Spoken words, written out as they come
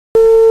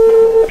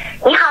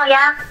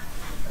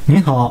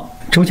您好，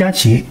周佳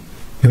琪，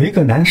有一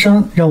个男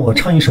生让我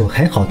唱一首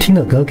很好听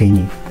的歌给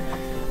你。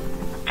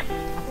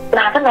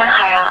哪个男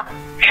孩啊？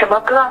什么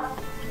歌？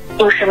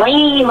有什么意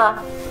义吗？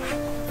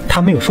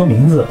他没有说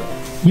名字，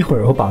一会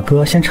儿我把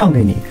歌先唱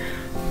给你。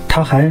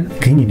他还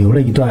给你留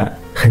了一段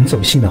很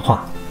走心的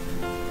话。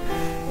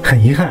很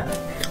遗憾，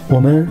我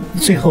们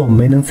最后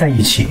没能在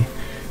一起，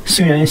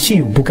虽然心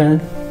有不甘，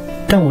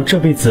但我这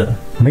辈子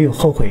没有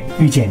后悔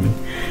遇见你，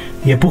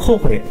也不后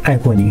悔爱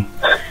过你。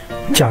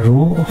假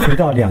如回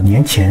到2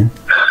年前，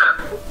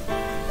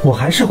我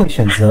还是会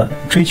选择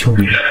追求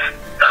你。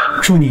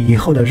祝你以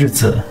后的日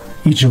子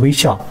一直微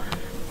笑，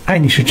爱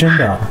你是真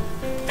的，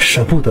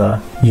舍不得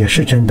也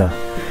是真的。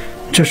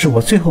这是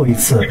我最后一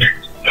次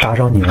打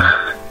扰你了。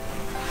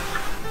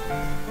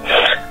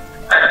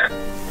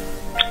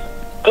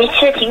的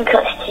确挺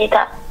可惜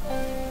的，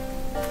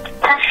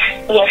他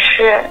也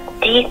是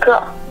第一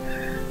个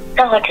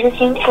让我真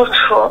心付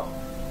出、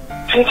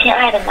真心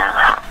爱的男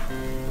孩。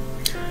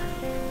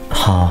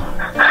好，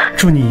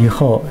祝你以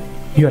后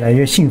越来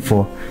越幸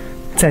福。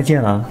再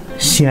见了，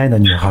心爱的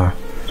女孩。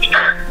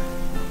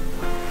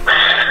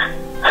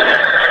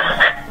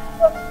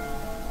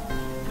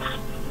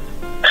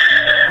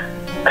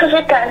可是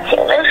感情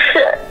的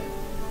事，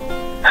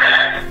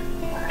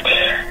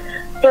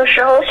有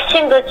时候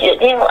性格决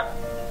定了，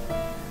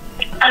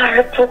爱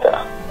而不得。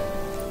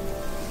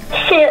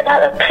谢谢他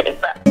的陪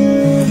伴。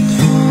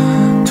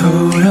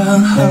突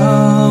然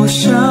好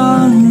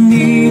想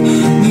你，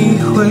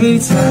你会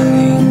在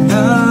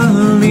哪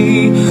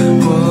里？